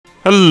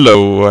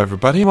Hello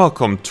everybody,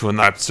 welcome to an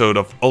episode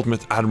of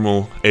Ultimate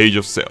Admiral Age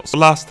of Sail. So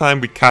last time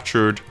we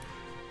captured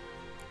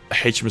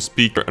HMS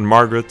Speaker and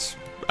Margaret,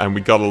 and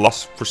we got a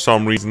loss for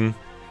some reason.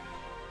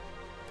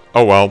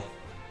 Oh well,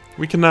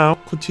 we can now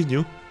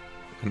continue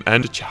and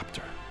end the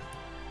chapter.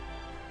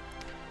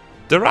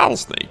 The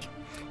Rattlesnake.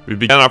 We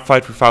began our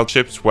fight without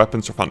ships,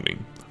 weapons or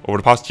funding. Over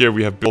the past year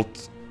we have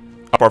built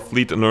up our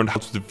fleet and learned how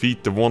to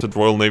defeat the vaunted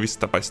Royal Navy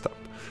step by step.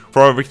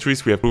 For our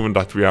victories we have proven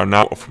that we are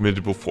now a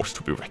formidable force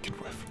to be reckoned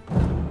with.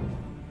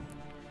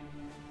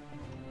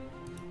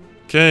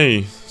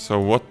 Okay, so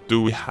what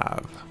do we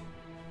have?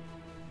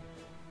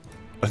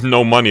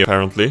 No money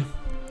apparently.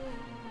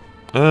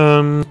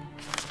 The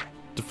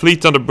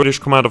fleet under British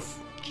command of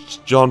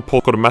John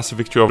Polk got a massive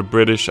victory over the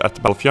British at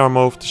the Battle of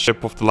Yarmouth. The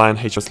ship of the line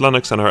HMS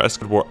Lennox and her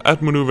escort were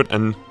outmaneuvered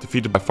and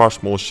defeated by far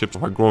smaller ships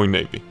of our growing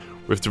navy.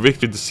 With the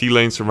victory, the sea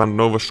lanes around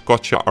Nova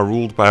Scotia are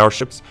ruled by our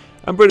ships,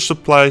 and British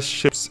supply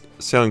ships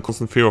sail in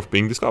constant fear of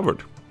being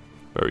discovered.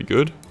 Very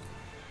good.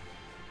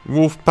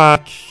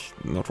 Wolfpack,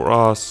 not for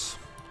us.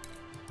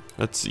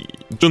 Let's see,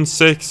 June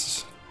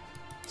 6,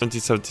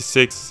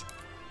 1776,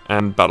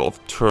 and Battle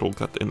of Turtle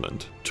Cut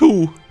Inland.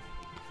 Two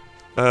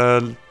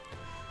land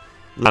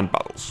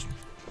battles.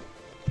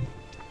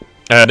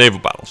 Naval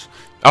battles.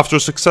 After a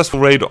successful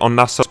raid on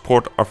Nassau's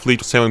port, our fleet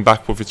was sailing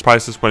back with its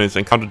prizes when it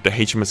encountered the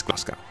HMS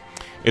Glasgow.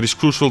 It is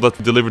crucial that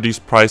we deliver these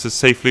prizes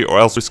safely or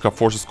else risk our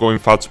forces going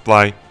without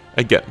supply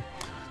again.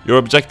 Your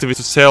objective is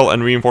to sail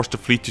and reinforce the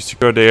fleet to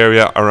secure the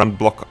area around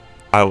Block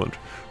Island.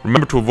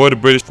 Remember to avoid a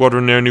British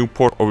squadron near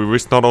Newport, or we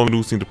risk not only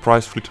losing the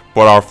prize fleet,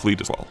 but our fleet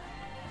as well.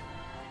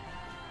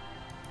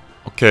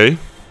 Okay.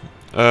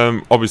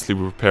 Obviously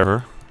we repair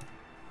her.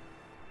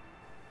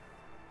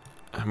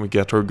 And we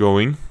get her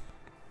going.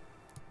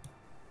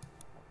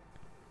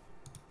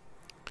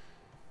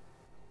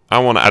 I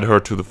want to add her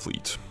to the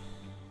fleet.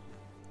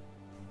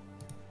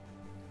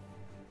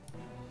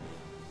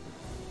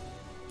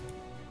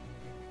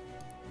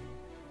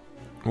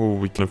 Oh,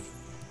 we can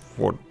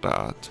afford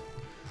that.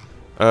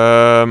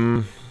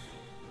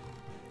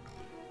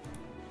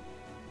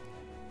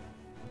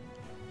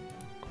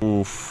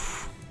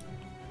 Oof.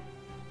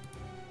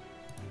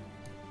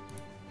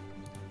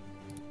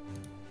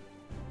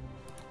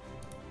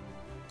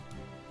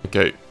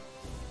 Okay.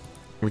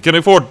 We can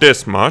afford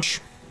this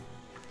much.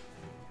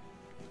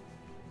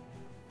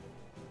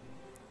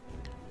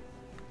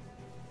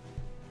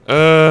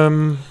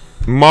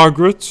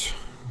 Margaret,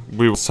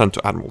 we will send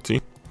to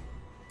Admiralty.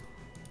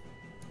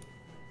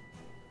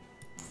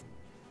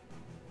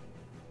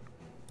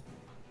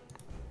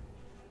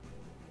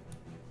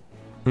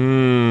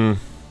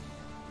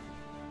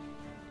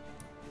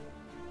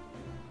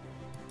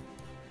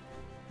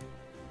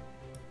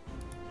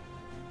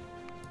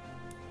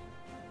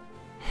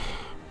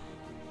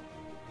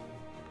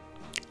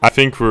 I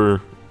think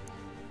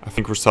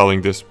we're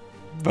selling this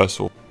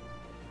vessel.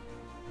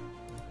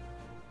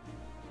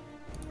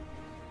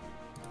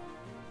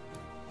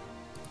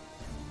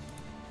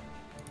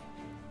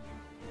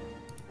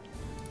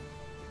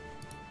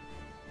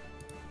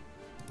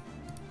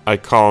 I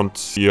can't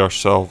see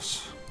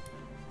ourselves.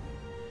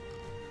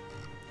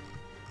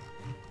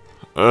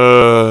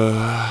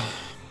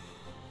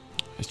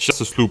 It's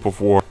just a sloop of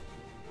war.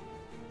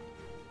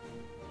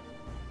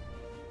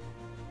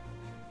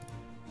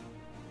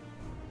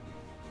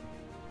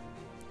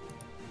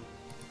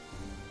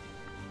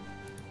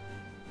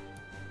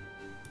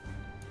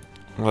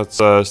 Let's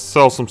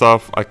sell some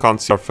stuff. I can't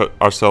see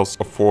ourselves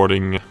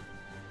affording...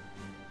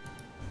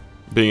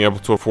 being able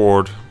to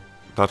afford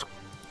that.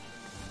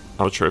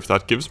 I'm not sure if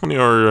that gives money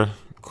or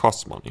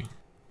costs money.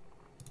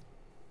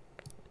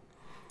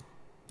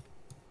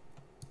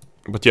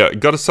 But yeah,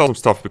 gotta sell some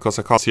stuff because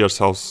I can't see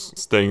ourselves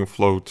staying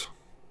afloat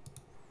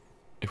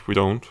if we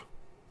don't.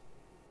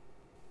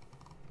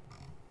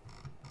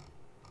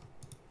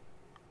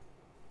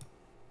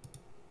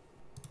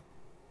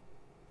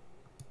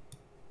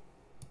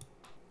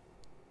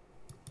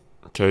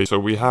 Okay, so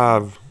we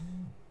have...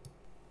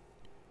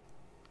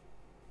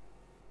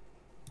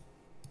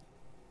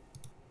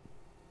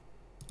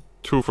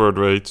 two third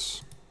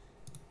rates.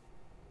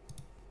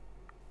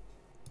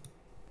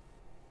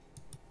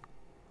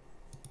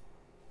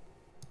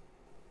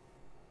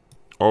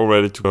 All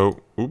ready to go.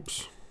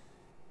 Oops.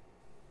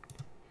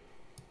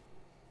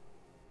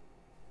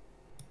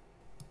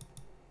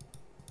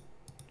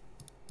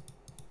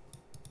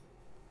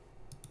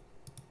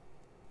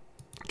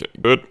 Okay,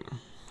 good.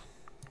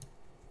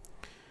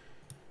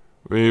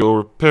 We will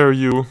repair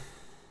you.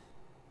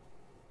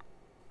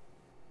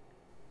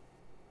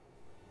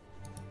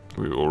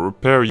 We will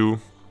repair you.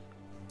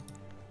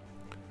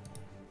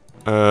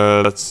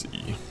 Let's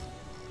see.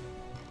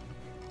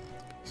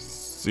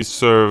 Sea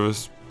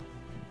service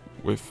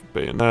with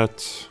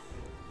bayonet.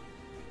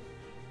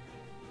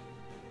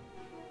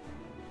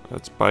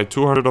 Let's buy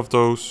 200 of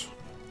those.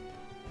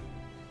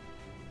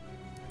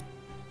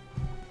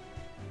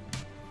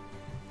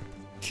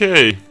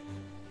 Okay.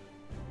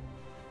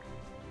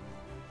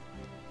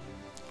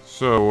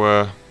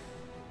 So,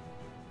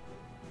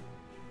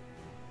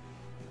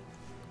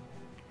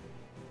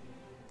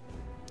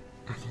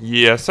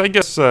 Yes, I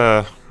guess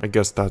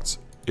that's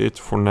it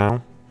for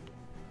now.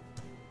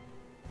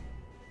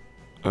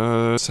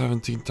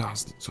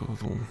 17,000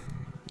 total.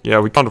 Yeah,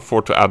 we can't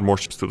afford to add more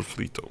ships to the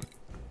fleet though.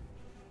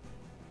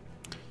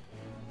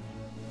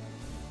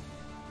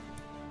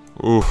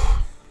 Oof.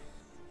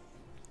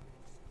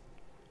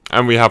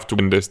 And we have to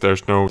win this,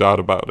 there's no doubt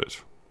about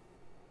it.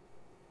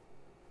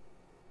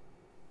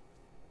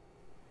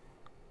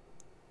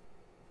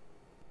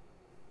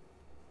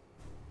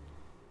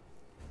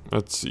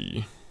 Let's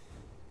see.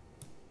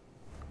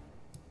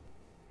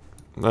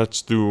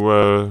 Let's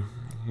do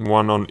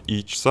one on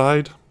each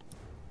side.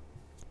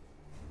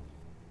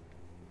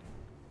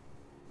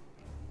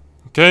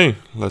 Okay,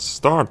 let's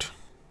start.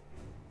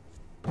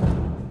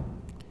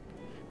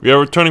 We are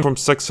returning from a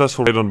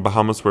successful raid on the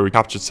Bahamas where we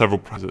captured several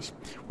prizes.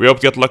 We hope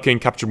to get lucky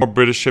and capture more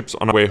British ships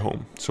on our way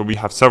home, so we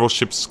have several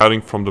ships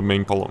scouting from the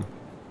main column.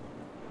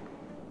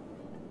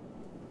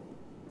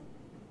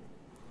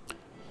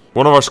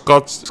 One of our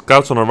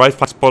scouts on our right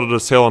flank spotted a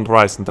sail on the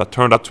horizon that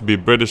turned out to be a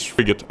British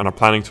frigate and are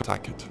planning to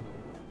attack it.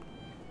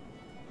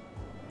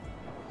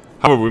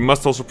 However, we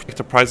must also protect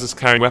the prizes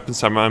carrying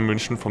weapons and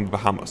ammunition from the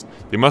Bahamas.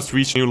 They must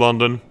reach New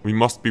London. We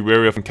must be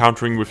wary of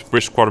encountering with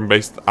British squadron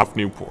based out of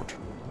Newport.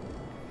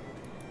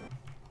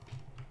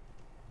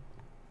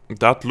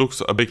 That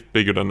looks a bit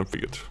bigger than a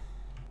frigate.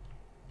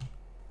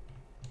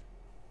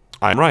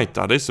 I'm right,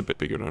 that is a bit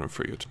bigger than a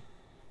frigate.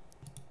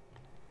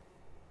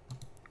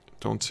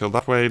 Don't sail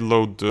that way,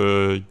 load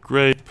the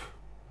grape.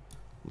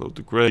 Load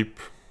the grape.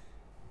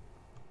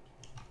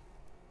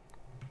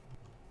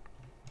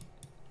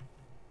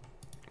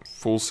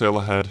 Full sail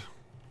ahead.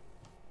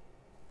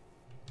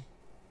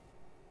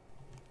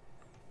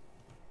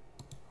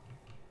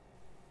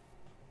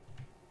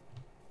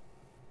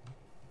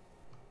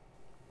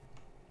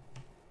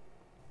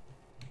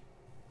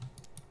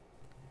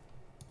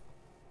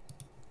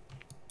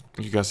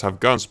 You guys have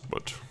guns,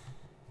 but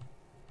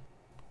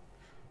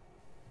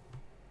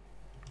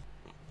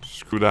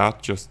screw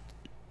that, just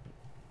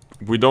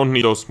we don't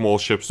need those small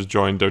ships to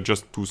join, they're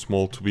just too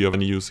small to be of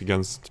any use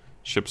against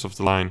ships of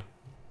the line.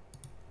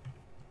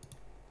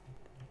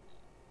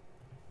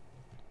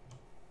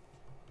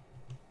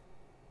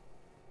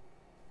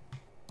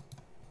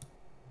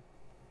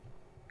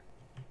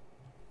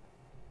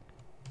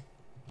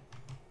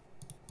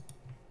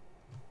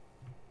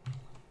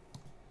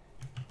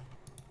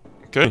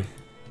 Okay.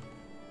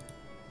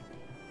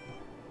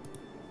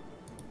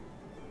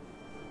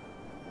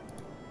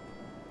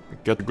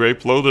 Get the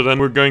grape loaded and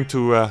we're going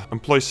to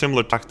employ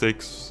similar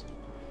tactics.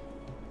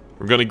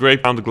 We're going to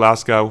grape down to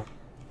Glasgow.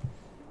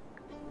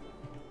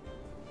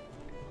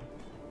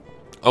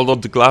 Although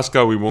the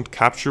Glasgow we won't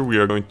capture, we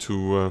are going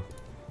to...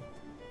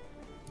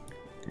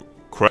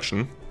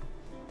 correction.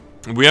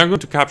 We are going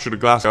to capture the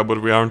Glasgow,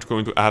 but we aren't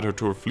going to add her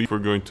to our fleet, we're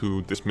going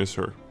to dismiss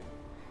her.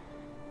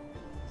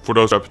 For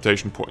those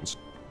reputation points.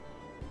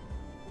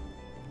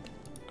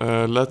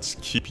 Let's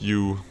keep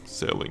you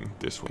sailing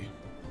this way.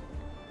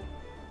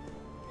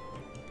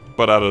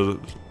 But at a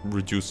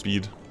reduced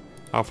speed.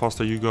 How fast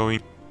are you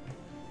going?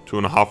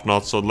 2.5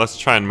 knots, so let's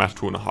try and match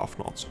 2.5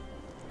 knots.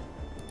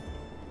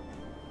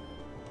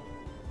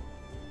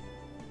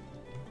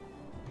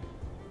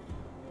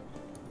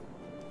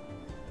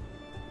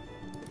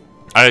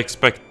 I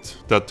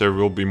expect that there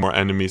will be more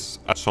enemies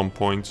at some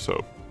point,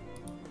 so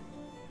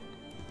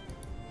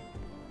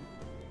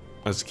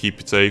let's keep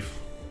it safe.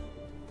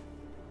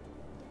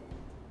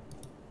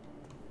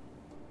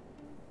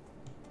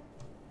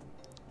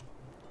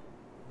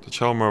 The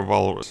Chalmer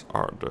Walrus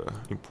are the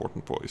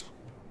important boys.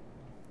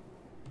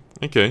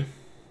 Okay.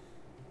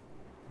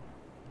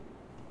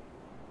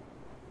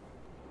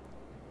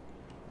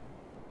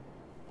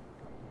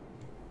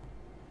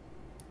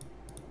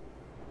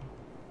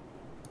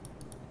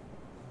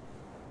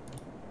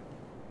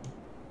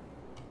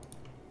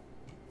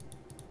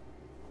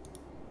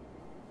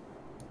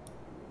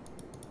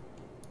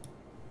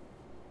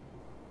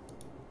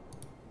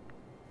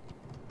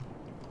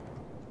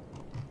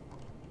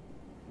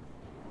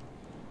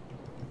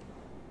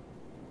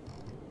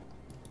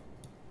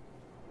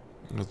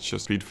 Let's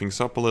just speed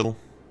things up a little.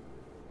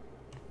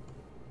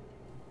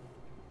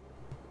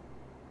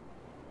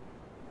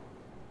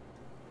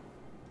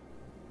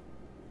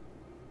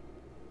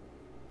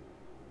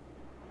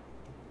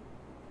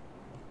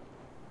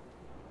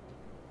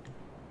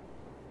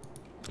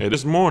 It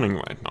is morning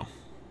right now.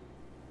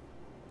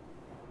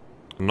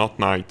 Not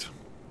night.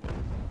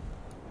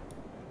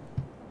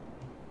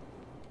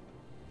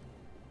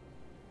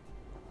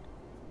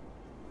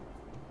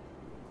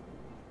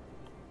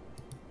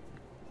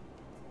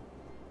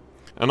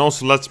 And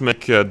also let's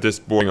make this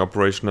boarding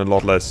operation a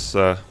lot less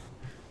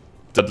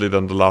deadly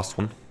than the last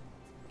one.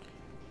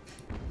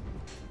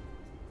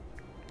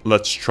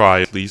 Let's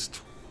try at least.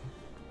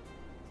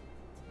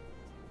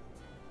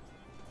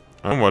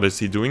 And what is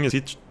he doing? Is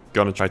he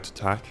gonna try to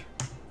attack?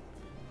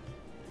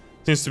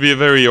 Seems to be a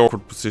very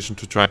awkward position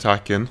to try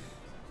attack in.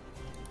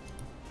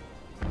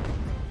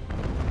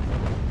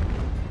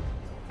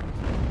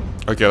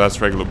 Okay,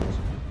 that's regular.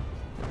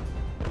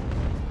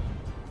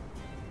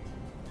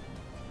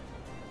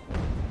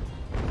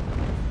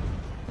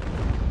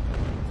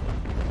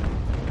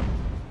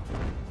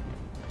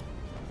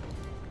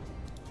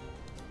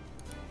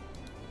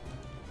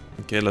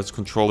 Okay, let's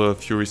control the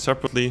Fury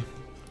separately.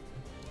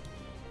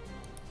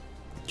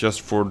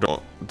 Just for the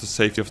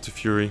safety of the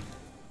Fury.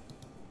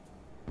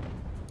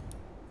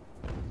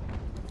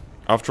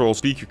 After all,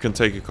 Speaker can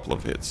take a couple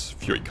of hits,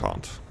 Fury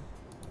can't.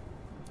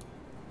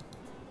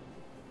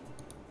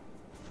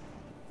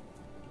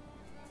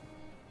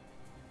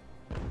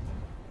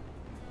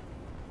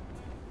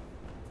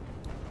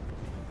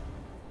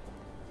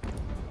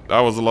 That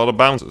was a lot of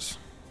bounces.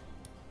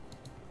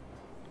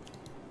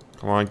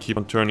 Come on, keep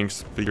on turning,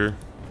 Speaker.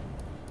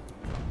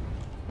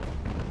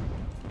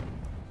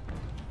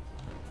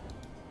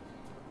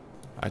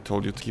 I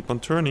told you to keep on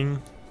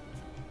turning.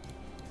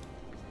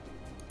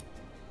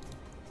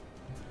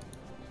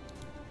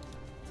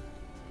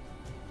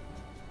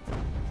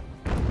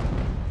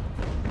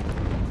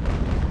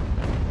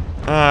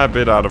 A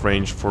bit out of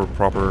range for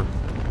proper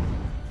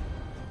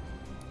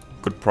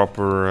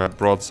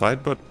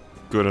broadside, but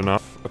good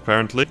enough,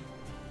 apparently.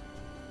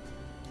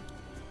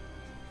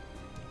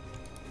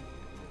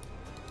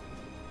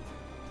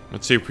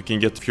 Let's see if we can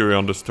get the Fury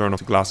on the stern of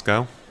the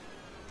Glasgow.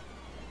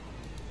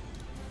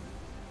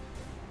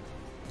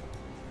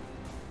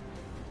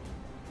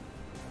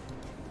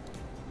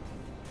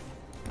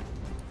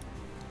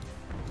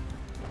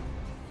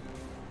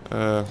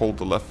 Hold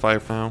the left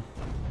 5 now.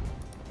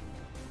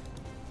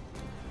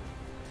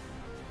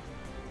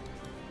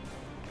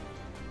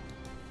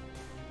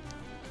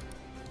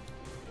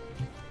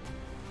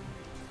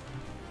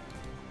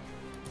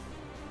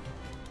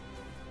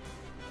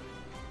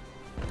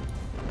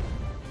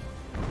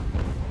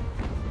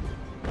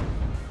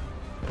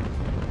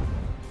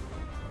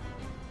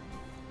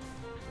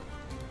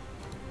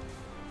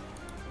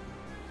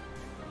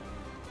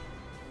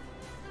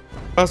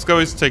 Glasgow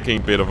is taking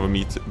a bit of a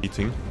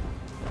beating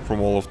from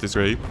all of this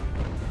rape.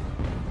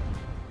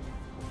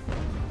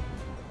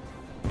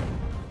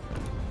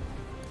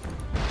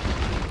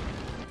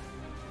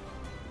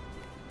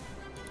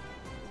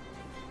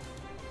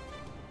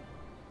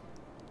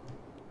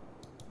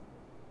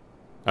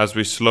 As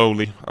we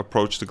slowly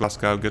approach the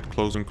Glasgow, get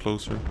closer and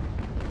closer.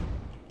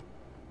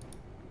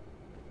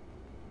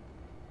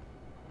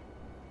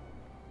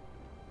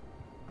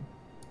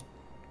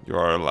 You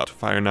are allowed to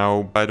fire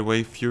now, by the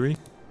way, Fury.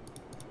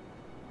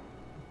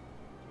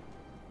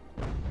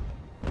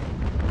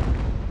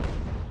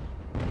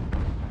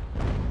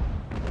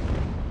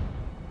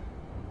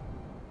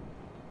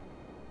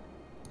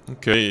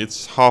 Okay,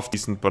 it's half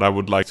decent, but I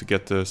would like to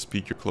get the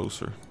Speaker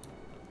closer.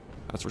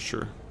 That's for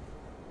sure.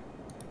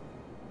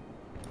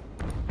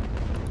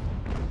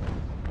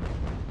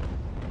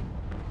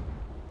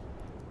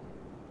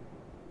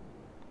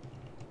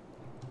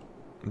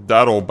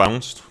 That all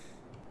bounced.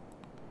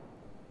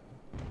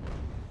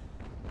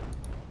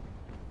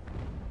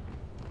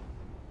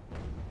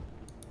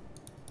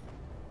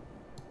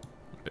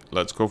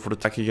 Let's go for the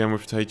attack again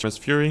with the HMS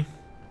Fury.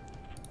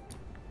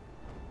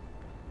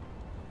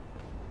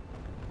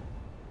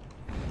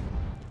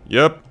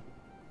 Yep.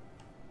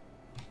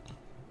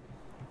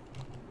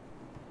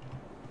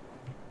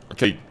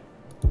 Okay.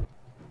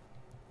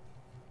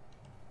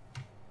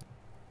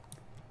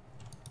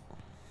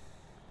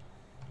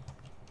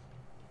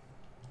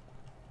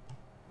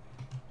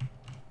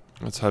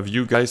 Let's have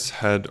you guys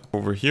head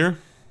over here.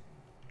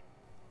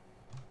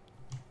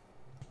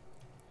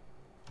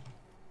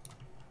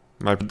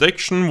 My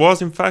prediction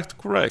was in fact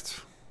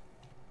correct.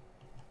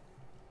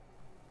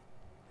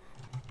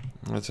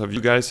 Let's have you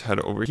guys head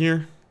over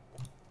here.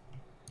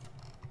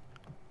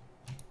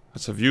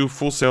 Let's have you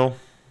full sail.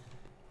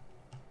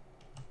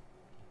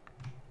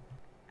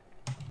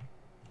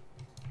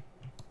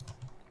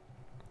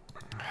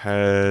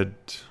 Head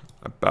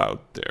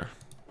about there.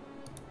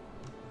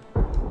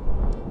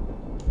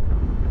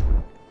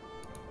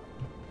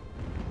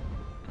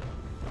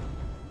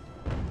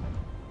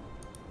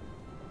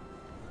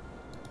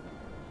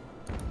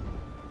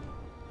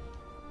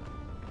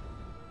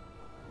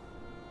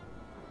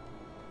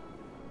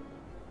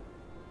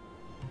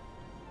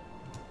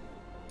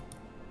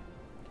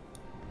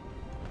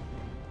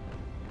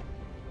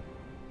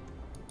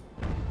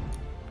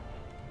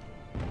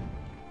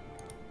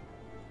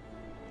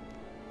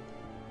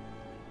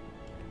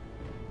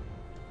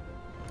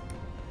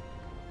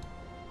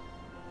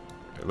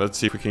 Let's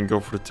see if we can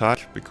go for the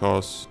attack,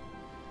 because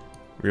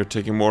we are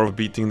taking more of a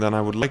beating than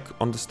I would like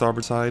on the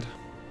starboard side.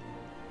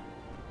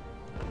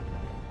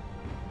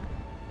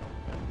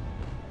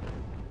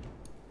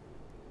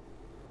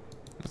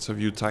 Let's have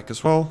you attack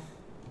as well.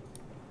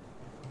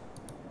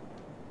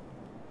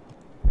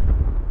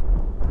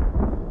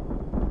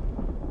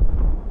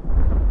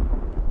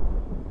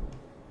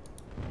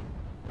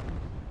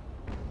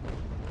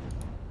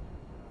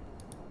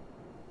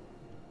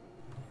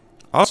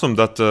 Awesome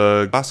that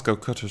Glasgow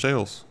cut her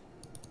sails.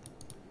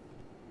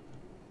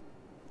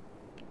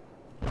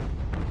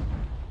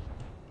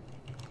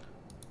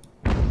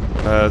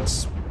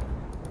 That's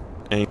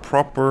a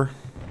proper...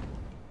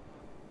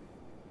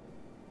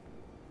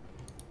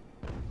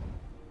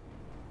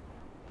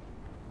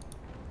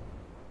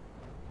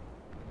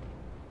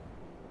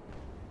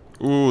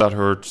 Ooh, that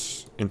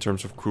hurts in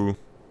terms of crew.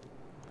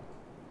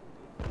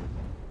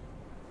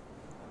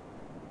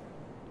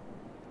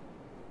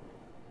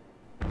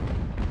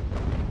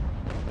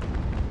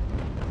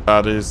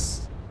 That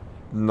is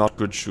not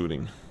good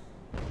shooting.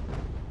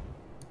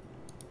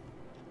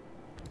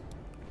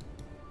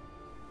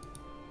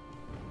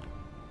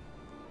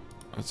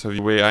 Let's have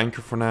you weigh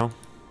anchor for now.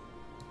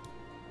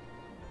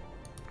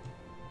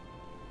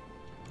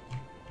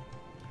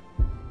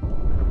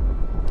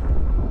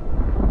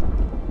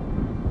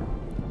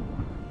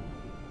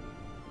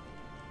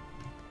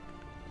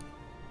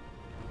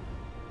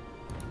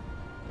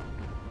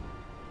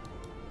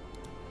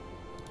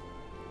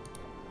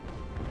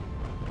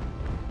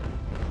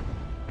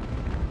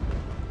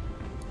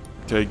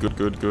 Okay,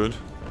 good.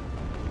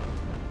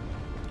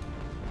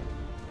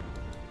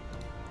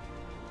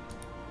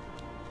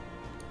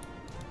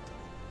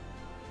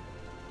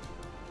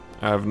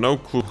 I have no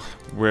clue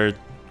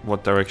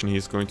what direction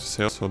he's going to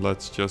sail, so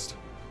let's just...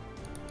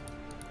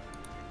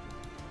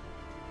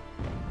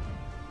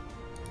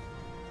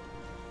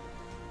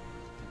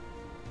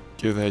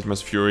 give the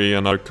HMS Fury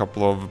another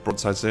couple of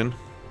broadsides in.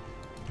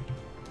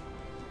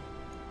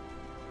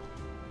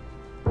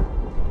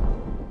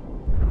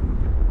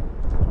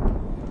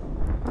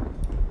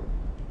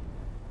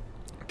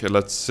 Okay,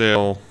 let's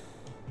sail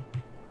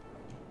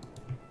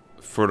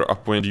further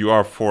upwind. You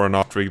are fore and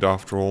aft rigged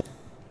after all.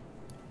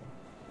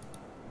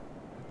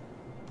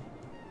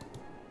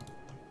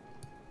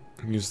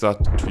 Use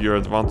that to your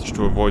advantage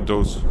to avoid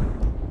those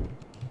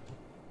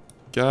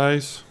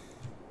guys.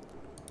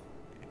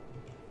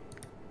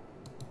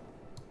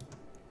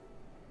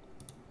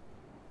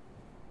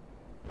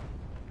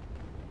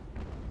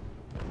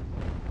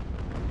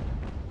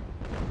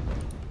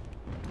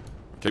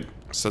 Okay,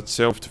 set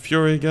sail with the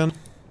Fury again.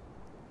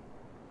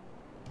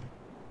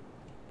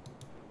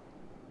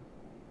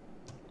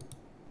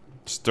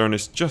 Stern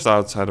is just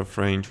outside of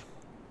range.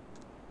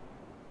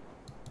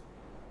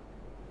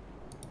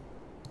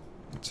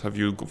 Let's have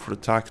you go for the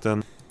attack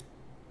then.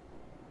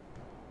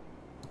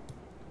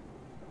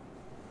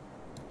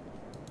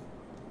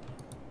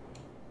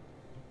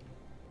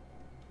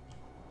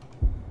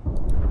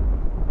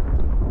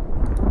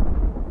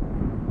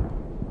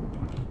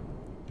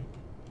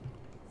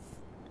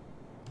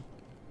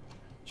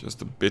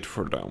 Just a bit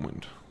further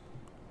downwind.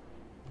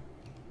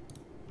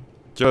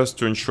 Just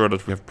to ensure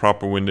that we have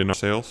proper wind in our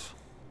sails.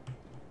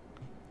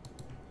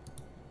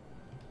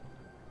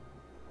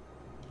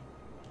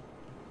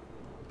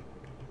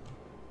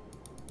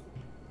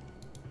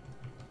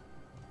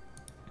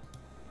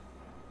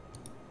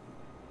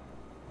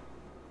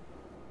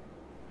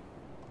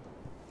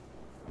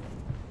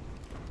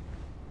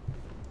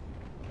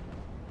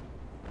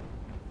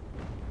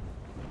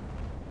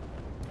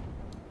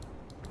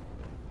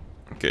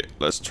 Okay,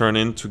 let's turn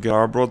in to get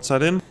our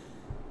broadside in.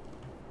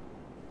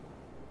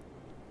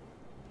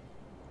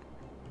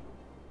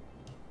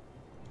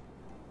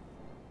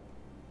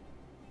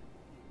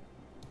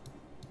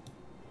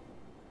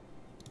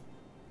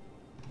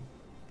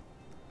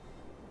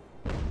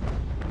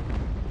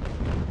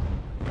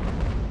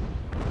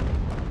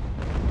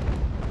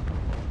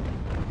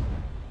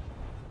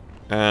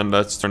 And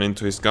let's turn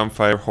into his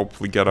gunfire,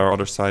 hopefully get our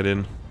other side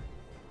in.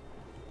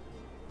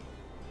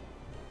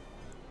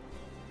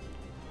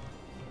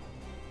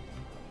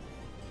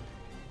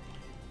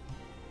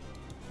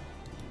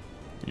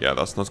 Yeah,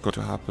 that's not going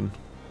to happen.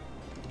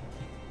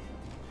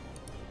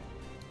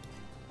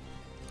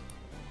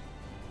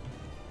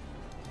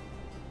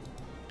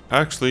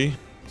 Actually...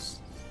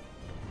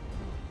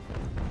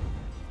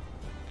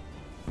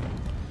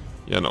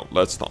 yeah, no,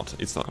 let's not.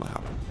 It's not gonna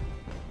happen.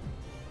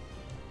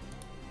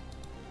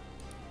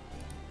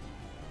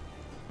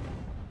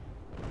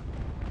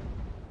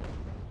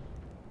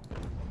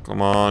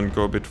 Come on,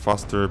 go a bit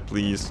faster,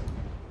 please.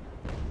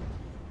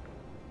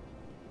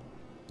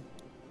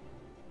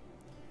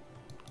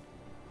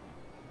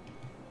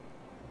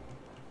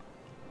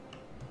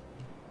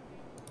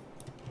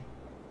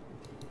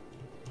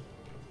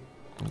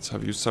 Let's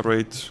have you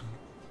separate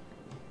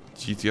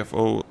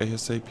GTFO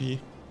ASAP.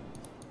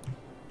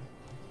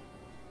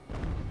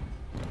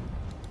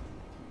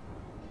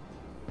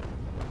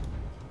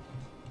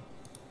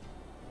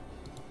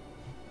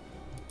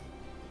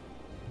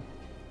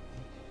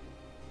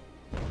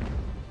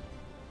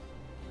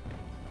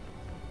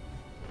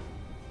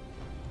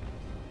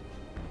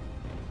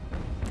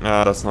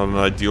 That's not an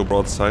ideal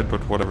broadside,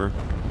 but whatever.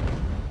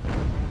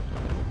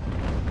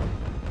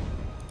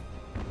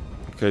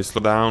 Okay,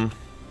 slow down.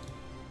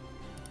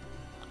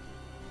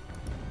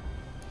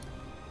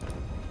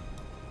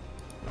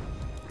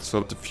 So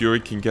that the Fury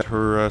can get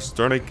her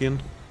stern ache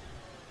in.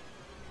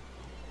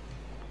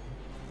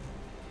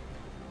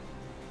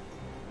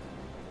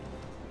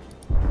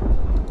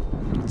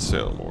 Let's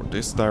sail more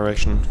this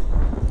direction.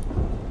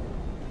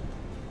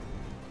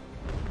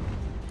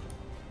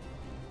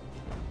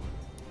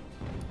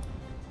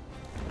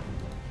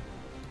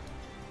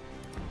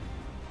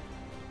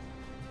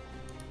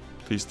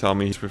 Please tell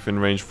me he's within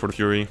range for the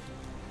Fury.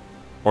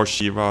 Or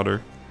she,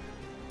 rather.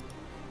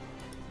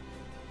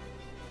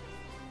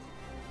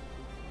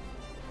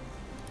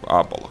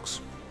 Ah,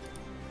 bollocks.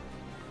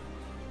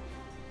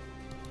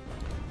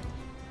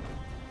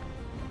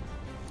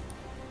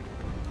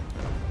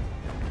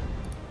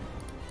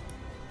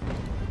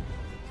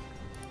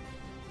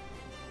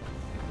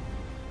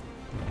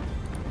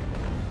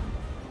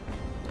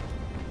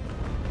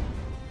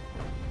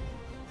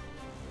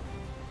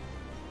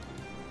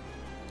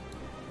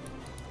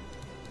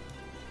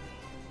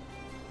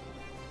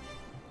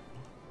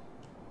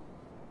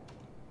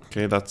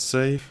 Okay, that's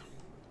safe.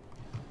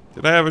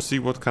 Did I ever see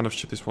what kind of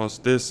ship this was?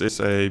 This is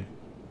a...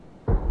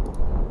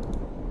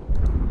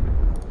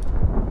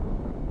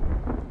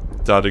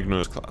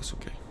 Dadignus class,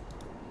 okay.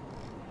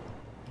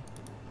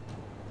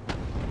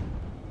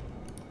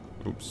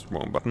 Oops,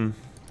 wrong button.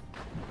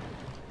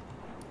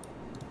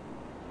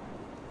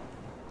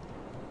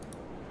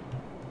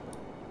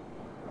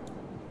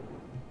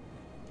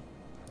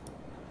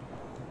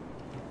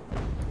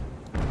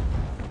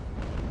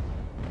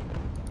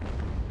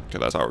 Okay,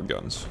 that's our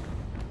guns.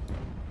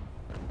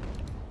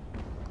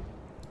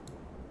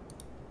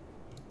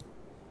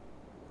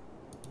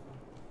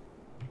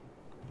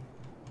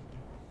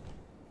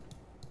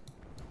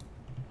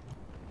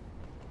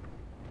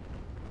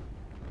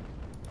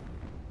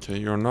 Okay,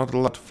 you're not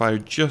allowed to fire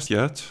just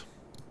yet.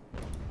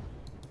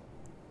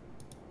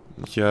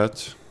 Not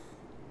yet.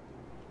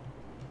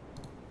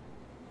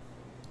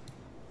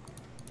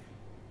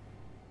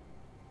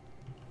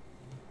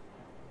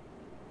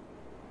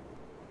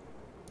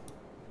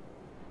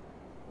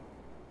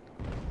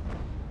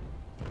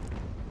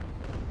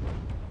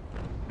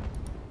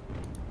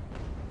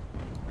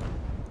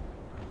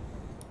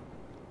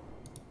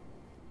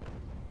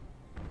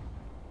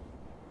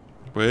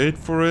 Wait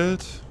for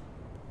it.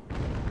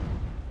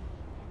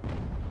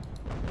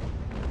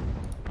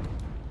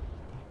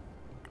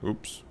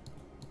 Oops.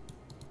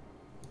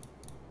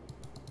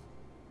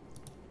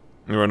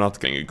 We're not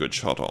getting a good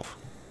shot off.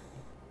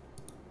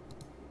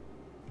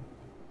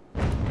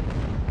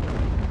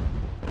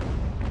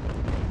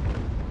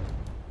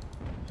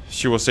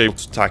 She was able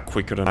to attack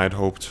quicker than I'd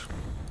hoped.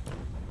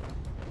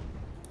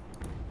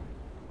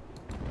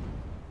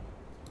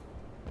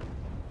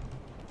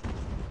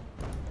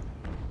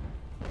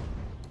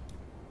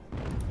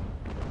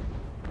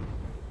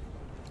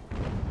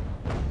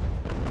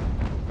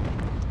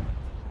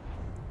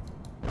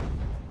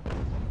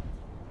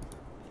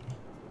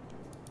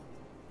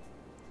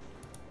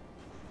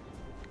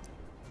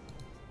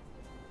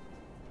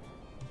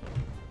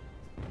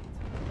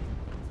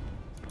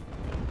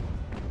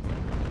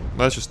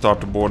 Let's just start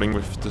the boarding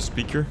with the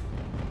speaker.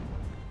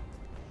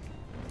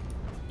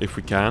 If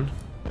we can.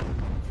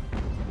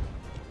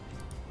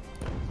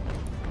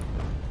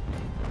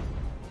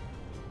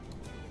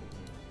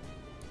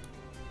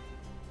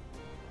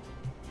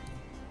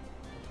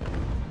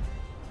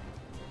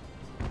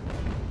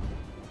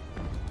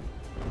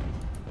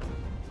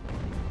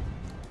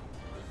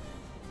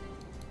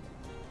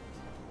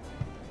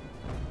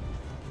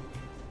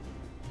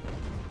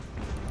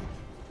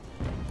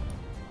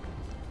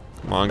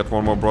 Come on, get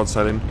one more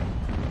broadside in.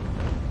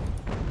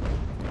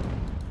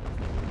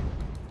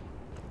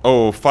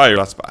 Oh, fire,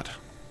 that's bad.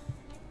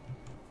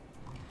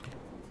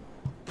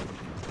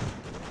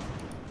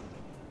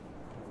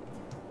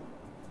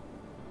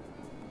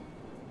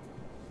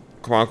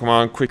 Come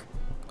on, quick.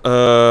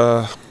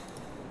 Half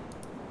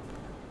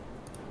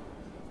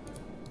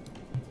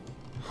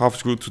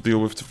good to deal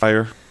with the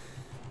fire.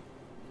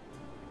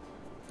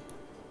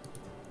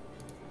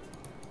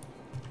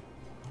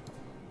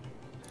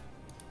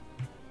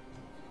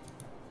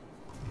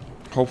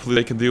 Hopefully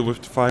they can deal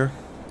with the fire.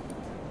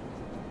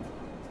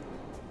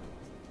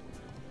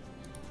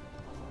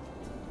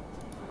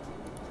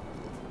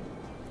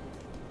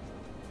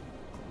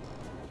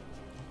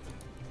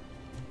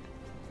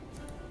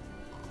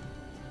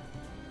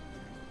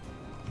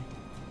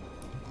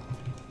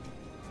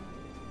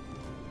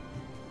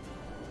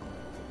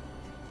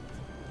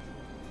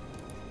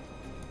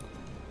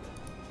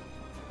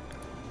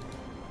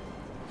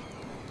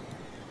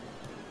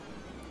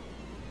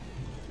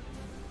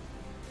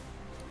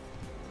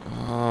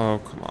 Oh,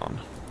 come on.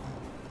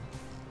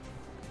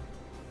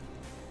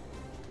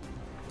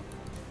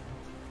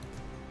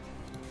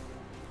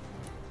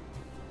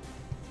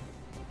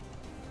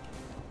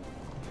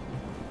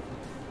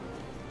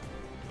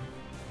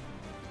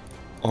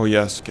 Oh,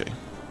 yes, okay. It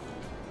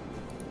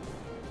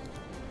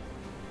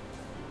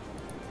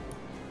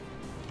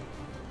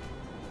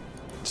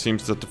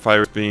seems that the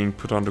fire is being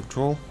put under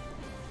control.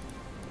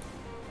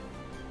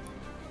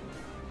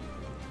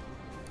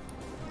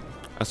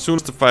 As soon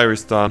as the fire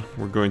is done,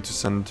 we're going to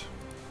send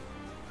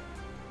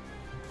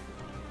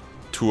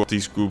 2 of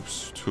these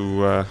groups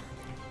to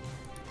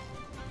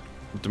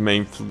the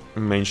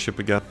main ship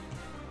again.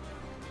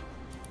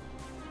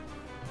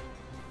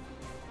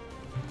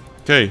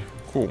 Okay,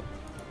 cool.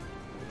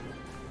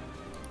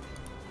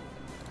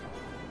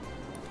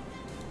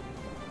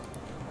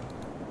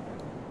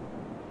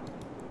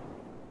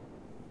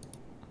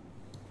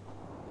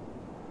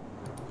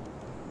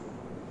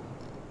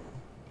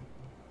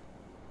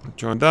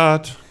 Join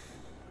that.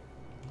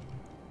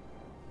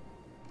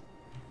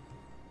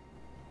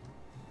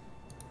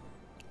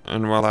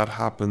 And while that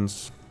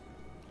happens,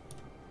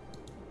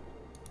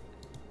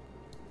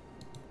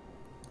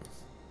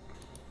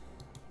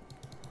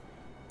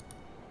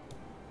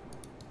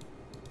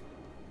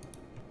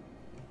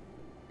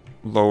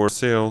 lower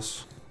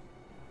sails.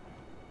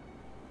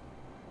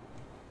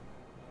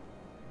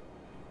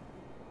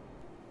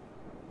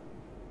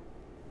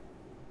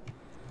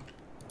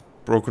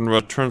 Broken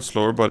rudder turns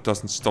slower, but it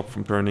doesn't stop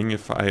from turning,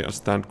 if I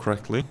understand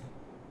correctly.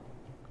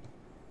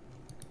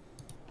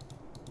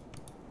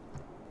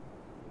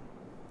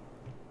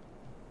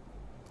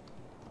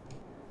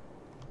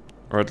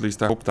 Or at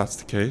least I hope that's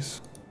the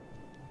case.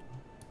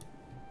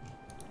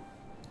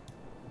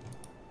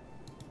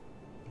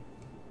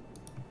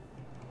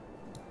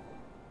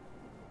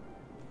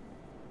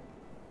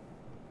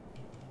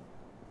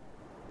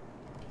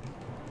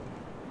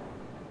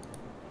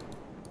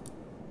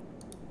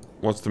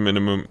 What's the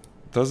minimum?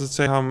 Does it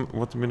say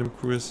what the minimum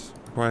crew is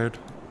required?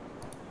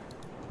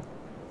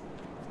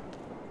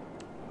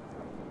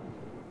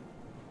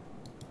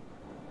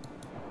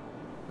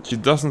 She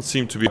doesn't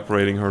seem to be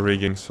operating her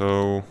rigging,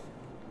 so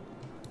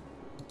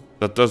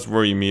that does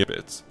worry me a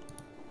bit.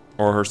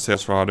 Or her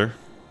sails, rather.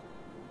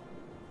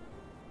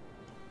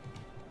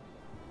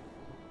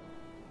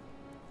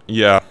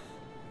 Yeah.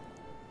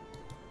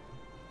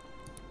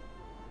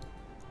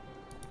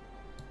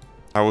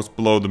 I was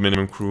below the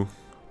minimum crew.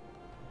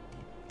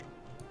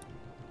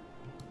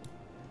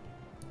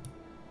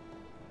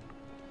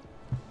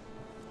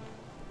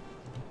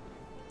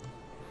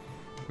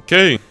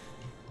 Okay.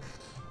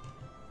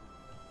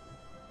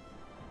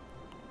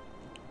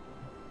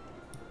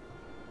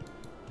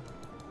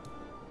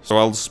 So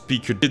while the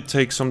speaker did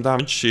take some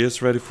damage, she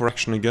is ready for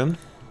action again.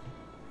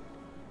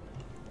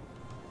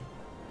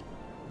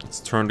 Let's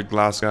turn the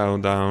Glasgow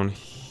down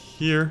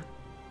here.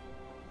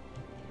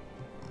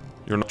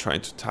 You're not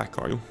trying to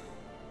attack, are you?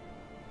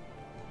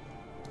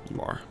 You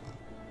are.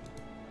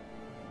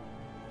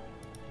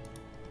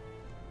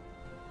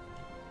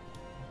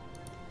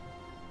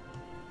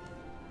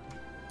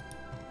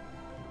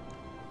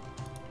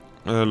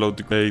 Load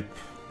the grape.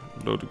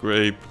 Load the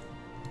grape.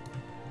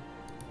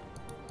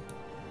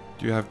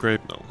 Do you have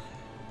grape? No.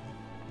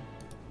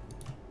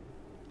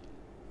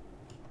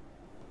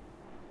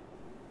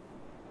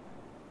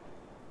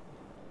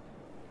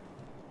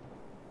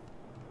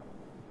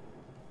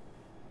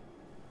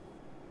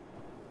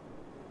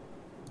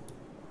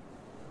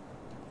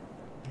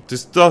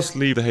 This does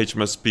leave the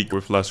HMS Speaker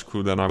with less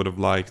crew than I would have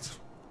liked.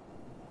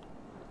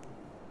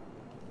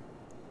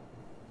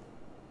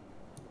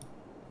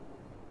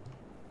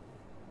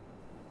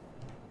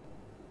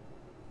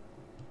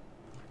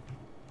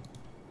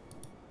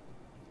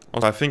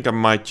 Also, I think I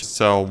might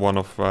sell one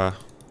of the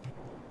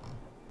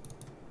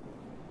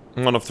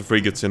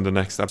frigates in the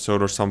next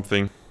episode or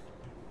something.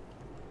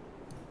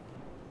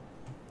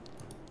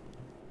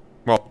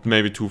 Well,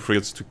 maybe 2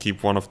 frigates to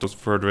keep one of those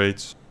third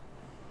rates.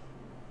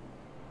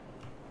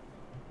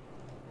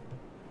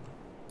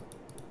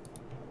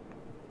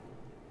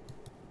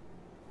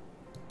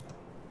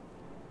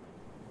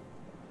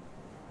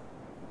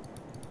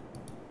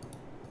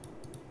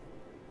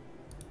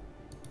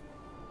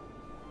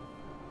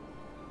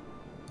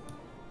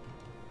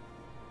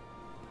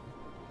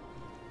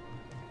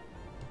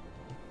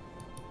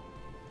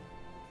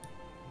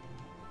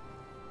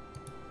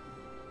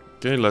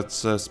 Okay,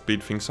 let's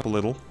speed things up a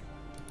little.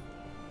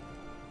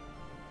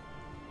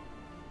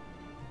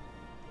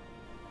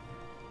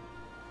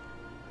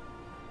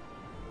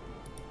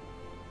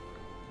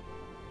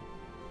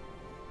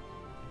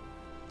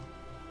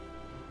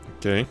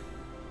 Okay. It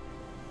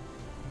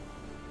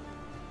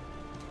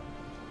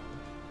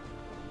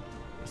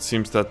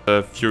seems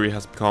that Fury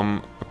has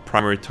become a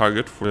primary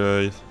target for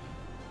the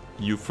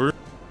UFOR,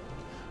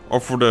 or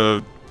for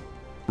the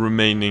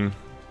remaining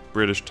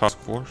British task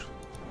force.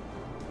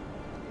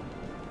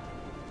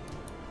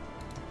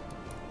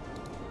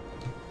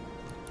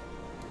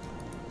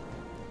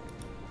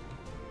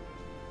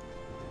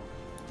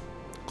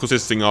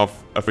 Consisting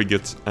of a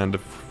frigate and a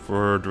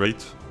third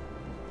rate.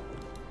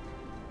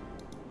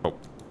 Oh.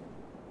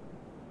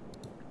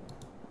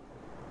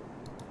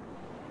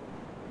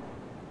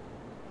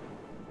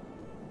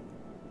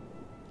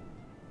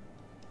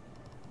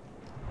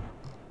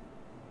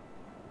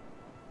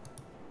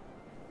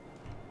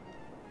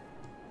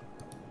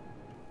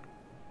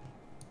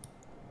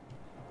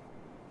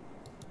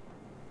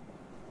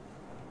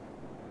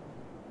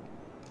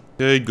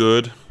 Okay,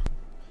 good.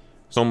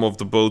 Some of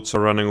the boats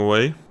are running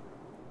away.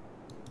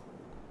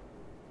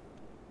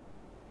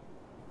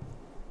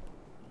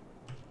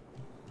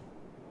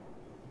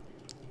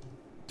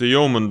 The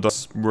Yeoman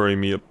does worry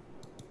me a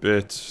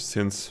bit,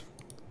 since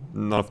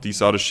none of these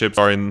other ships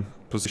are in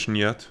position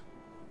yet.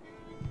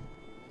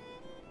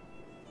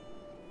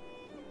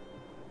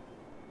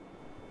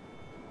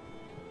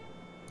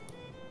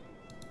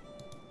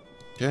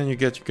 Can you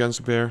get your guns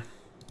to bear?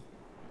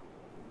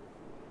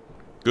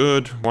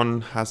 Good,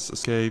 one has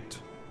escaped.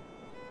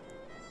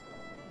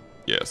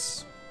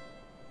 Yes.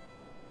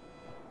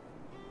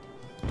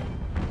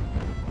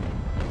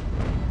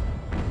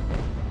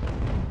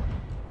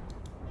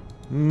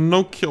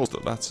 No kills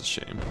though, that's a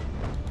shame.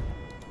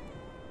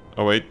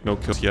 Oh wait, no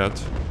kills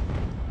yet.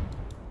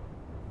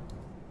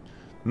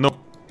 No.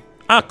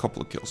 Ah, a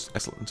couple of kills,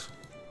 excellent.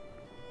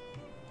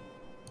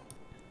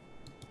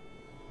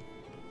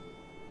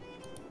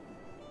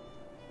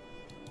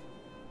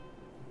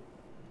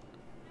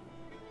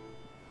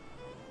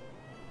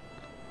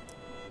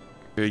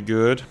 Very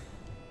good.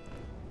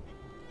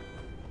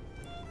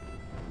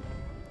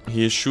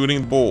 He is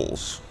shooting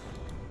balls.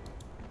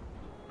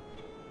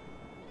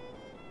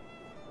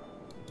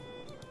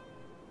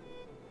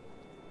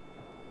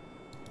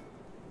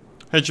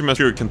 HMS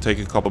Fury can take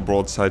a couple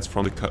broadsides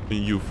from the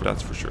Ufer,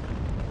 that's for sure.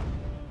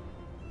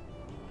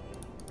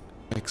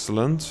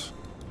 Excellent.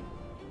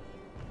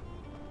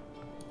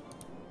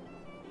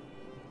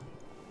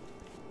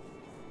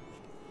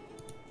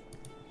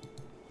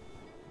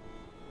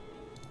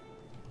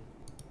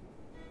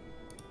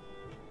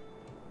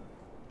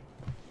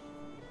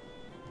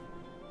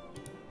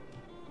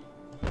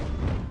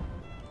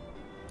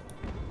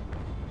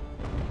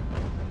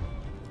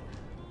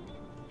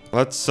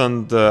 Let's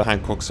send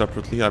Hancock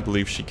separately. I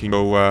believe she can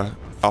go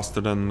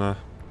faster than the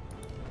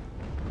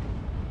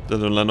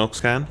Lennox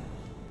can.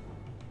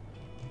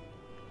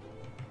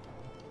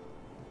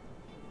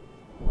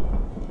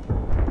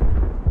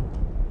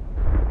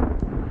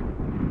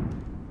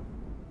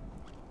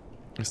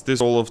 Is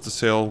this all of the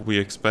sail we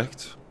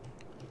expect?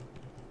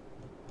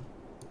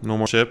 No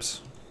more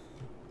ships?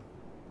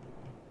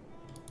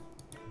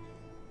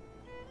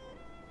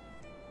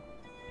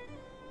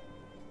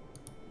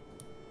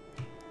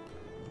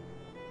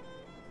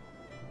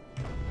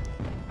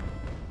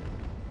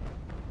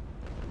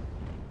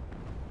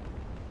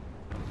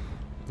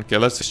 Okay,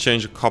 let's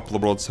exchange a couple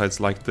of broadsides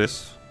like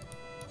this.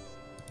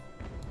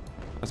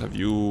 Let's have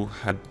you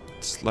head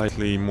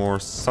slightly more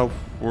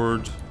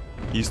southward,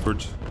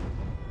 eastward.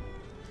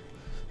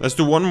 Let's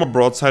do one more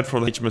broadside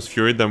from the HMS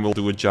Fury, then we'll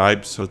do a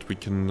jibe so that we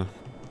can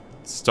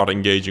start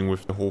engaging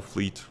with the whole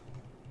fleet.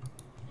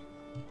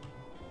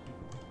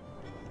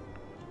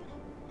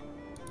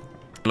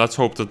 Let's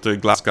hope that the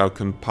Glasgow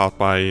can pass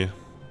by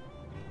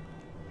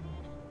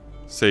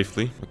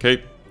safely.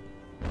 Okay,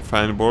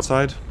 find a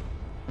broadside.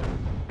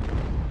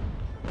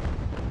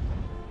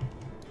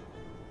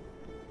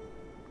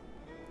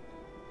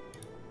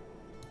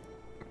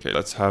 Okay,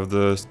 let's have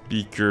the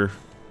speaker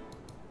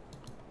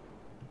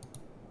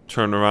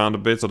turn around a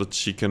bit so that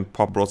she can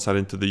pop broadside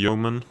into the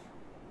yeoman.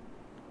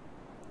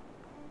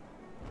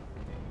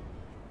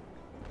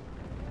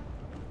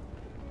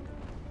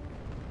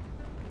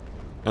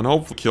 And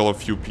hopefully kill a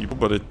few people,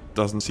 but it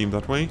doesn't seem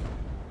that way.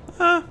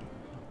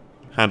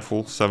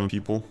 Handful, 7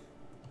 people.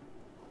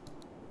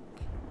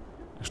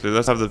 Actually,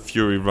 let's have the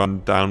Fury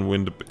run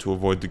downwind a bit to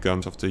avoid the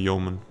guns of the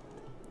yeoman.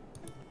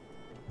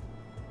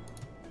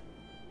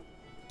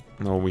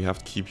 No, we have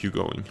to keep you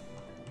going.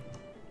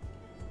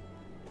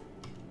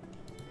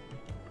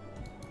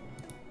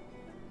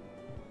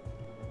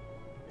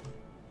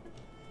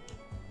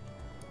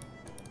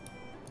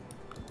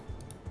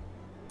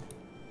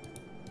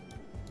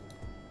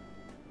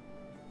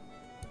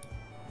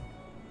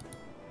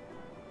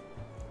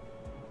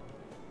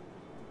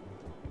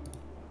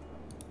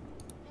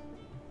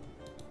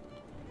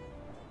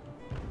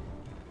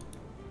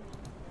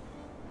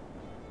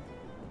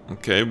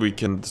 Okay,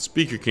 the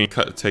speaker can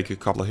take a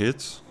couple of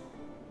hits.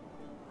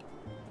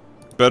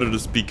 Better the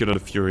speaker than the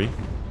Fury.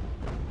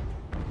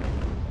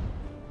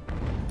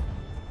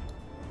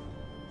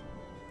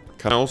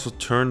 Can I also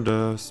turn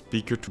the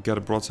speaker to get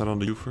a broadside on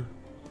the Ufer?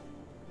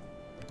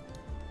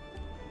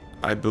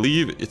 I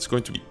believe it's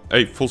going to be...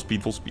 Hey, full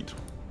speed, full speed.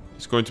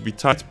 It's going to be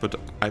tight, but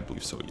I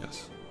believe so,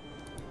 yes.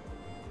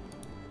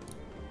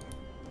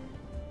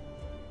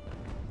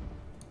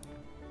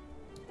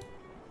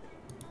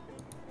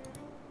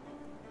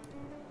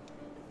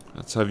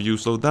 Let's have you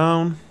slow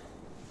down.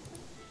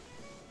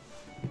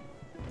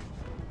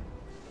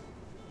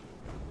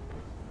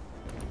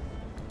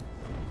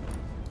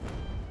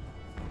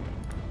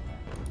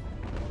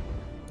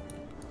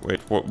 Wait,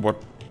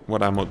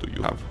 what ammo do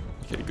you have?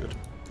 Okay, good.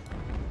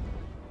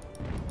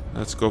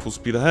 Let's go full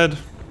speed ahead.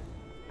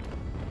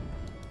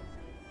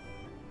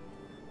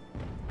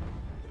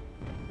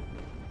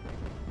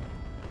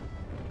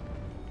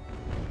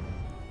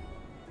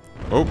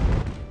 Oh.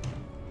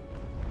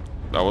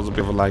 That was a bit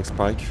of a lag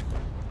spike.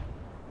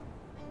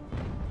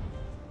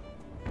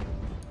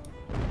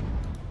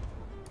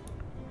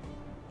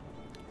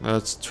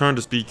 Let's turn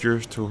the speaker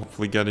to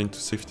hopefully get into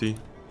safety.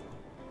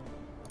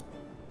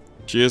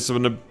 She is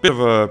in a bit of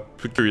a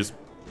precarious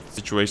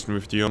situation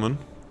with the yeoman.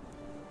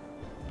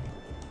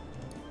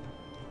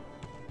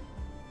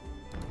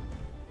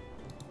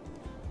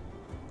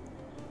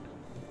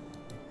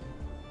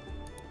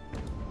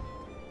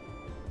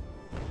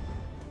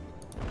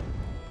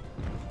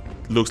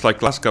 Looks like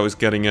Glasgow is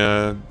getting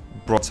a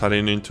broadside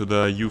into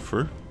the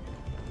Ufer.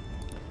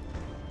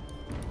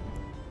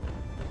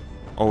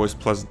 Always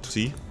pleasant to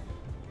see.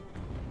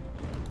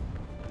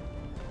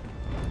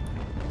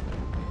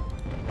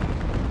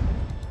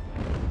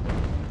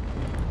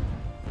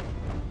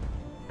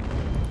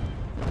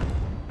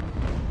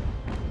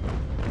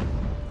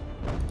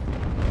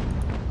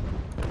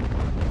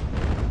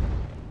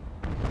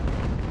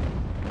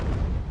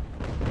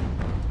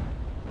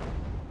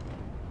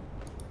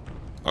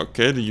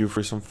 Okay, the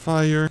Ufer is on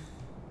fire.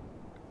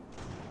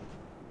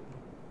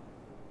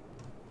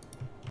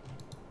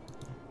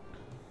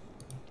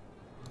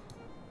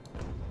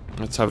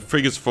 Let's have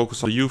frigates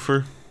focus on the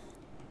Ufer.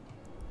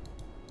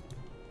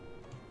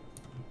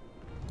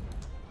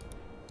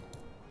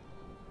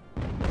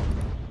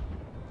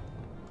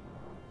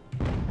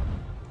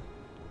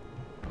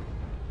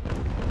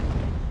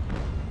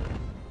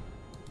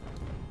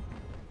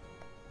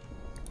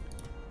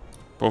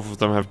 Both of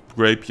them have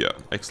grape, yeah,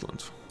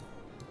 excellent.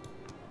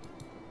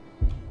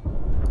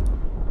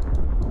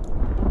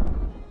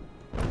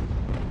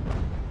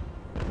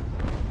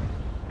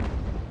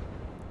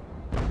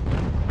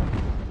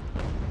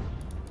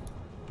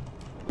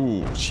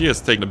 Ooh, she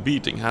has taken a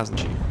beating, hasn't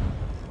she?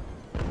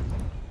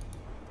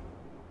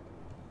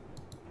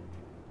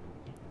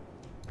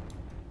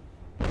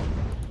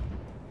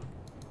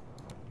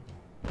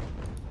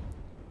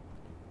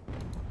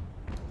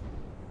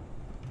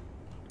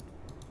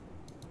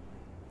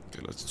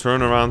 Okay, let's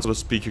turn around so the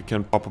speaker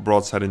can pop a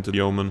broadside into the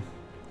Yeoman.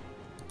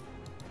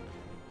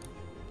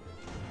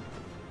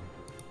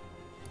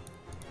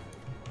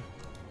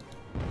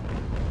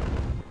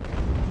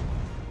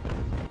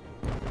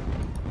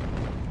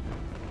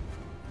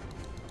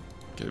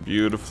 Okay,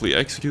 beautifully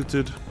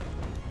executed.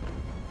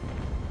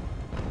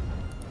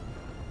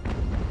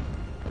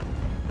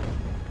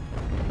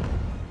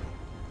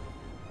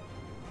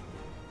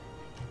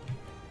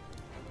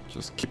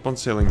 Just keep on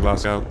sailing,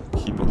 Glasgow.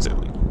 Keep on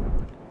sailing.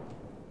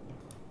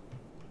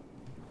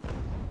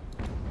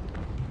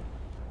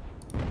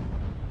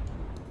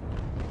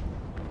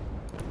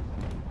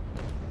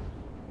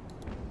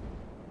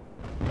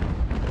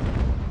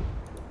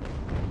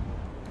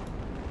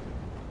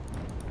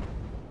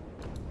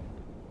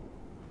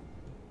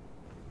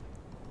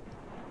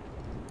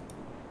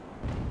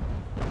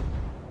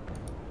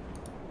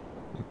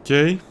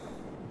 Okay.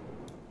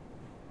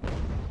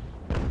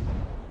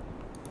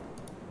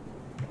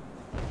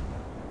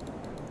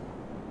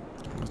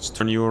 Let's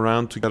turn you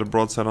around to get a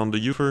broadside on the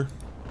Ufer.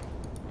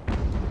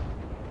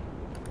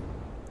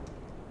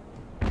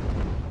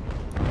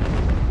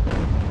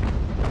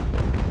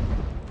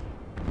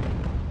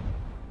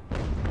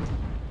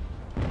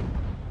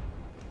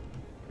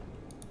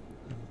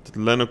 The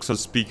Lennox and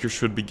speaker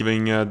should be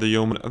giving the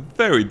Yeoman a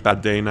very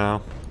bad day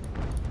now.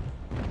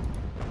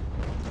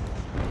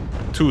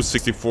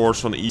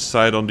 264s on each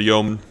side on the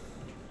Yeoman.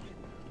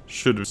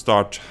 Should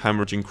start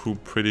hemorrhaging crew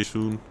pretty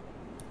soon.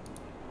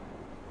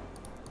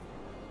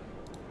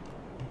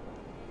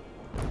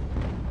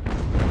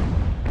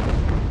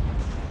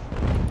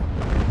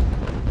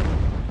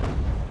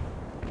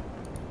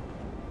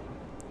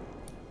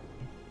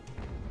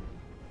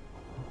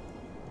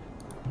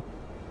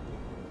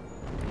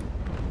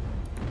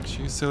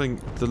 She's sailing.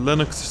 The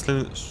Lennox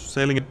is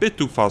sailing a bit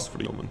too fast for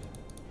the Yeoman.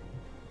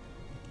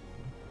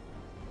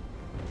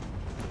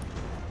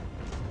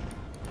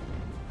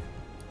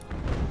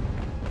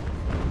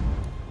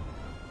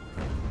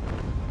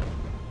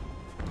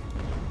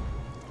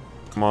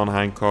 Come on,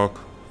 Hancock.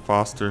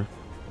 Faster.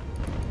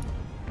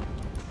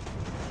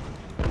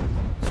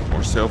 Some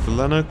more sail for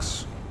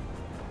Lennox.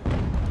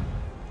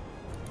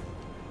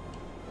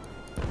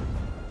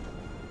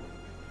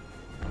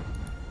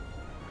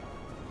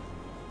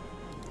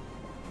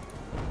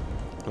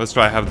 Let's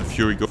try have the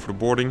Fury go for the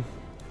boarding.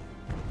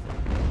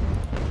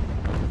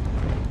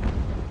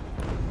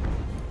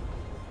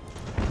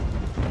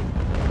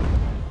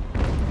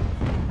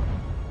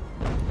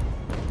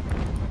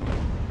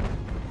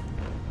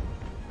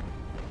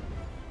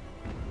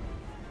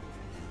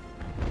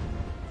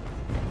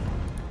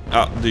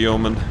 The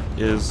Yeoman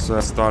is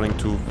starting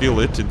to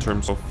feel it in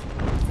terms of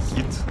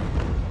heat.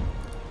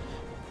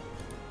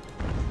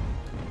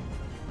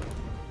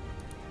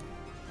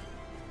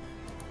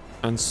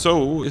 And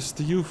so is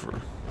the Ufer.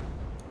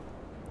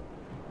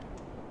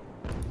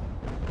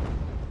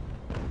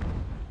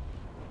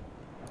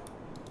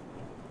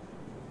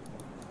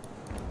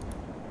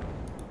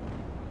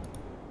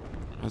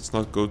 Let's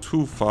not go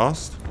too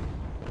fast.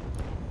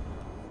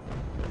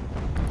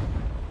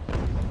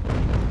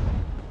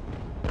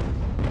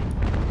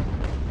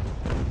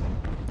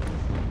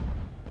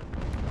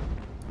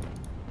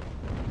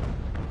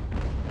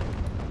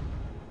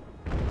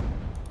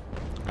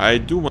 I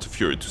do want the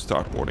Fury to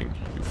start boarding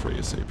you for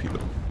ASAP though.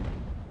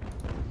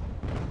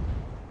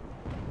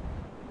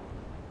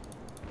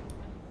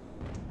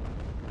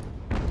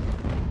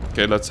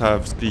 Okay, let's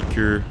have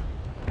speaker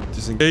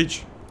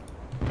disengage.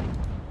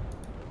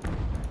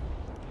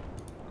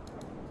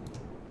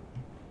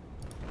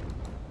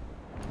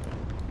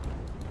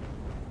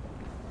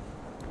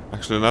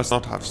 Actually, let's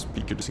not have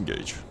speaker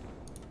disengage.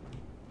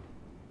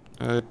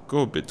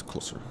 Go a bit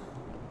closer.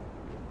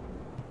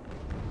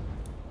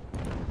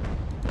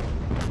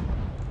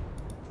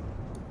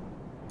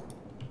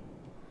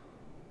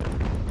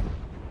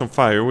 On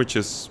fire, which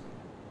is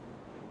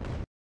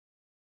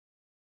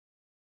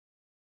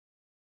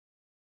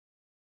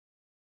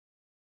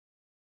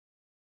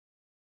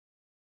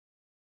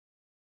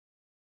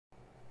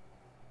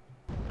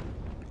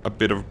a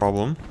bit of a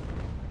problem.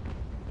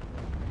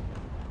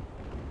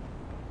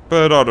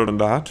 But other than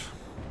that,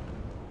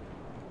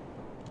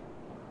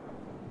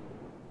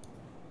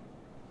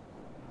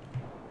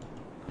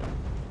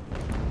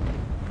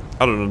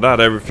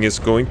 everything is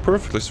going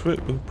perfectly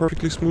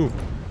smooth.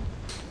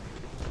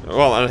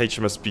 Well, and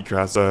HMS speaker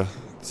has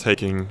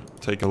taken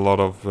a lot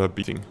of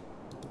beating.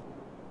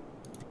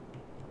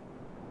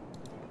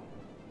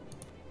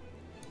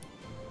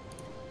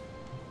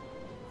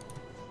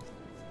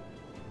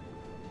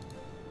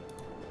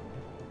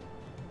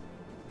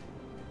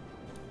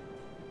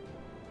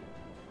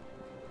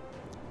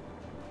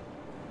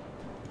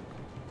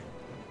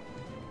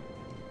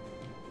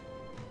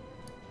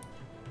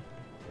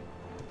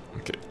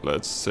 Okay,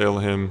 let's sail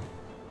him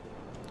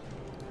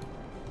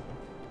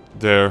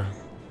there.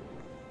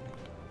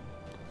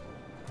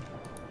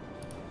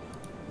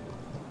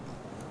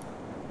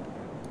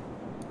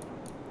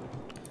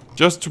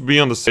 Just to be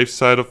on the safe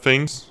side of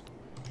things.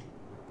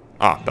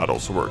 Ah, that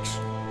also works.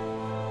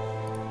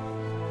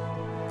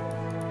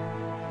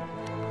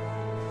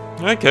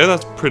 Okay,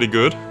 that's pretty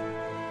good.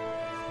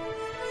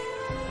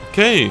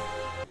 Okay.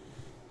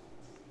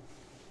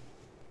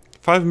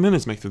 5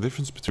 minutes make the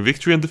difference between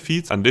victory and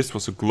defeat, and this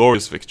was a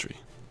glorious victory.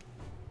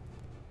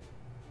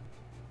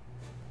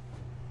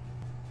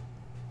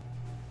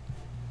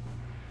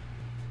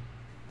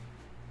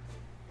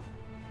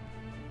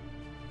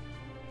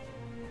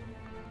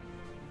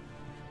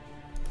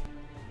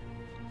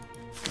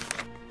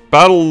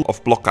 Battle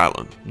of Block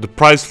Island. The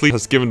prize fleet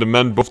has given the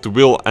men both the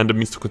will and the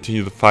means to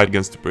continue the fight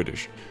against the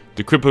British.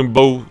 The crippling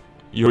blow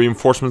your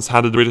reinforcements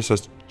handed the British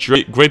has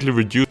greatly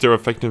reduced their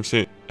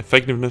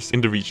effectiveness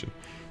in the region.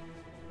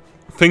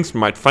 Things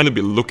might finally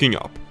be looking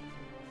up.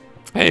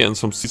 Hey, and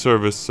some sea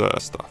service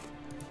stuff.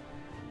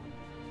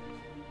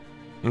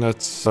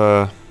 Let's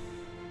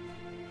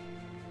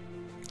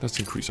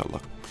increase our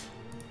luck.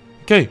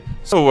 Okay,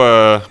 so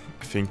I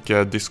think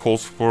this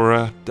calls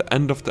for the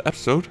end of the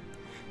episode.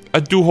 I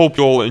do hope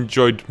you all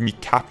enjoyed me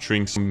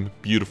capturing some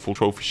beautiful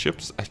trophy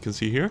ships, as you can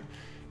see here.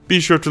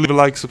 Be sure to leave a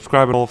like,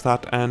 subscribe and all of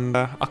that, and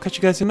I'll catch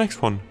you guys in the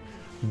next one.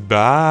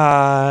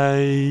 Bye!